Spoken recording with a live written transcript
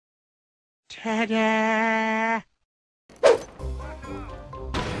Ta-da!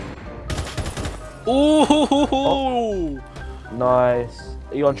 Oh! Nice.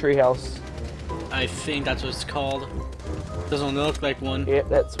 Are you on Treehouse? I think that's what it's called. Doesn't look like one. Yep,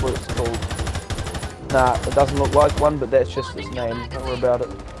 that's what it's called. Nah, it doesn't look like one, but that's just its name. Don't worry about it.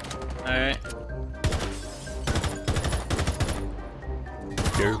 Alright.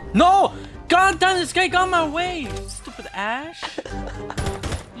 No! God damn, this guy got my way! Stupid Ash!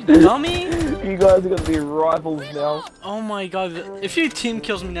 You dummy! You guys are gonna be rivals now. Oh my god, if your team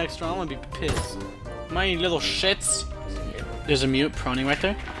kills me next round, I'm gonna be pissed. My little shits. There's a mute proning right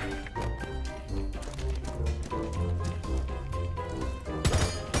there.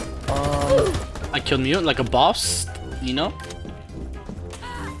 I killed mute like a boss, you know?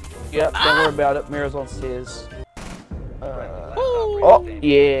 Yep, don't worry about it. Mira's on stairs. Oh,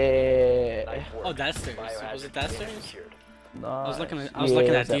 yeah. Oh, that stairs. Was it that stairs? Nice. I was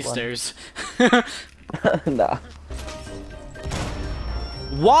looking at these stairs. Nah.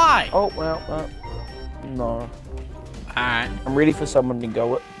 Why? Oh, well, no. Alright. I'm ready for someone to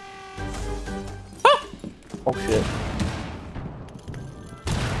go it. Oh, shit.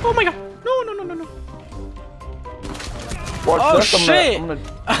 Oh my god. No. Watch Oh this. shit! I'm gonna...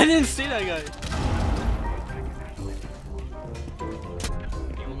 I didn't see that guy.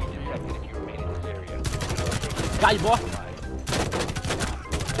 Got you, boy.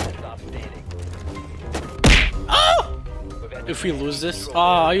 Oh! If we lose this, oh,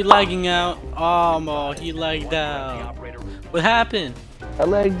 are you lagging out? Oh, no, he lagged out. What happened? I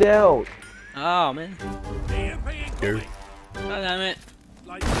lagged out. Oh man. God damn it.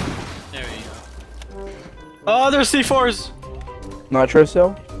 There we go. Oh, there's C4s! Nitro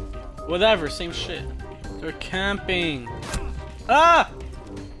cell? Whatever, same shit. They're camping. Ah!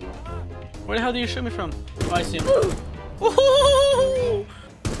 Where the hell do you shoot me from? Oh, I see him. Woohoo!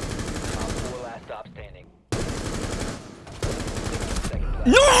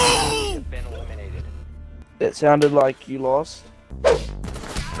 No! That sounded like you lost.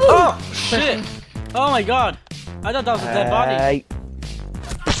 Oh, shit! Oh my god. I thought that was a dead body.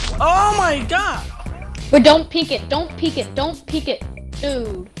 Oh my god! But don't peek it, don't peek it, don't peek it.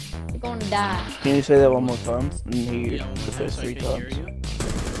 Dude, you're going to die. Can you say that one more time? I didn't hear you Yeah, the first so I 3 can hear times. you.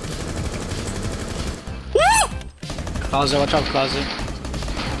 Closet, watch out, closet.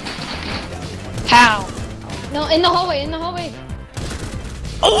 How? No, in the hallway,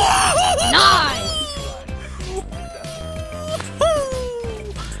 Nice!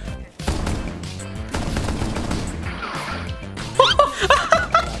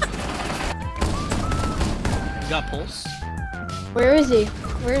 Got pulse. Where is he?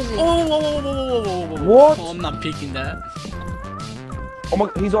 Oh, whoa. What? Oh, I'm not peeking that. Oh my,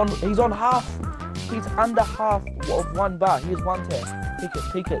 he's on half. He's under half of 1 bar. He has 1 tap.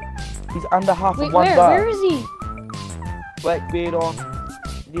 Peek it. He's under half Wait, of 1 bar. where is he? Black beard on.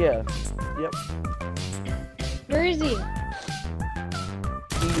 Yeah. Yep. Where is he?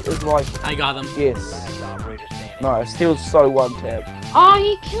 He is like. I got him. Yes. Nice. He was so 1 tap. Oh,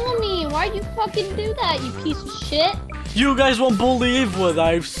 he killed me. Why'd you fucking do that, you piece of shit? You guys won't believe what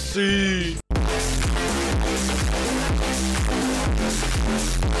I've seen.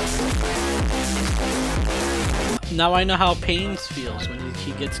 Now I know how Pains feels when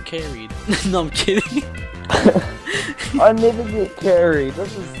he gets carried. No, I'm kidding. I never get carried.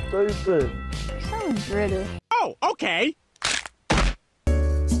 This is stupid. You sound British. Oh, okay.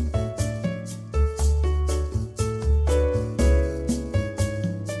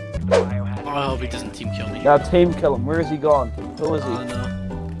 Oh, I hope he doesn't team kill me. Now team kill him. Where is he gone? Who is he? Oh no.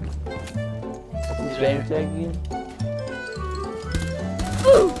 He's bang tagging.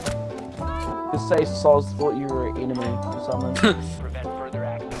 Just say Soz thought you were an enemy or something.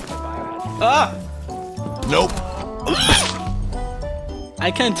 Ah! Nope.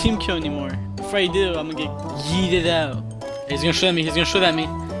 I can't team kill anymore. If I do, I'm gonna get yeeted out. He's gonna shoot at me.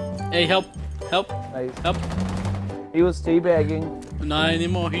 Hey, help. Nice. Help. He was teabagging. Not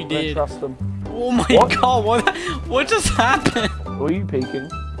anymore, he Don't did. trust him. Oh my god, what just happened? Who are you peeking?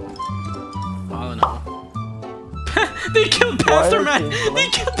 I don't know. They killed Pastor Man! Why are They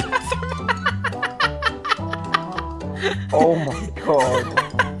killed Pastor Man! Oh my god.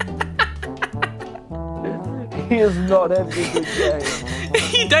 He is not having a good game.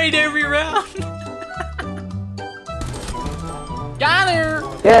 He died every round! Got her!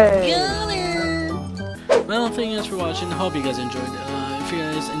 Yay! Well, thank you guys for watching. Hope you guys enjoyed. If you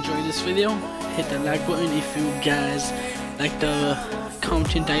guys enjoyed this video, hit that like button. If you guys like the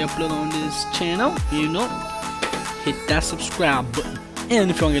content I upload on this channel, you know, hit that subscribe button. And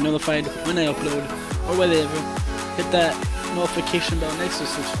if you want to get notified when I upload or whatever, hit that notification bell next to the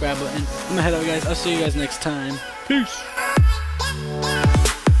subscribe button. I'm gonna head out, guys. I'll see you guys next time. Peace.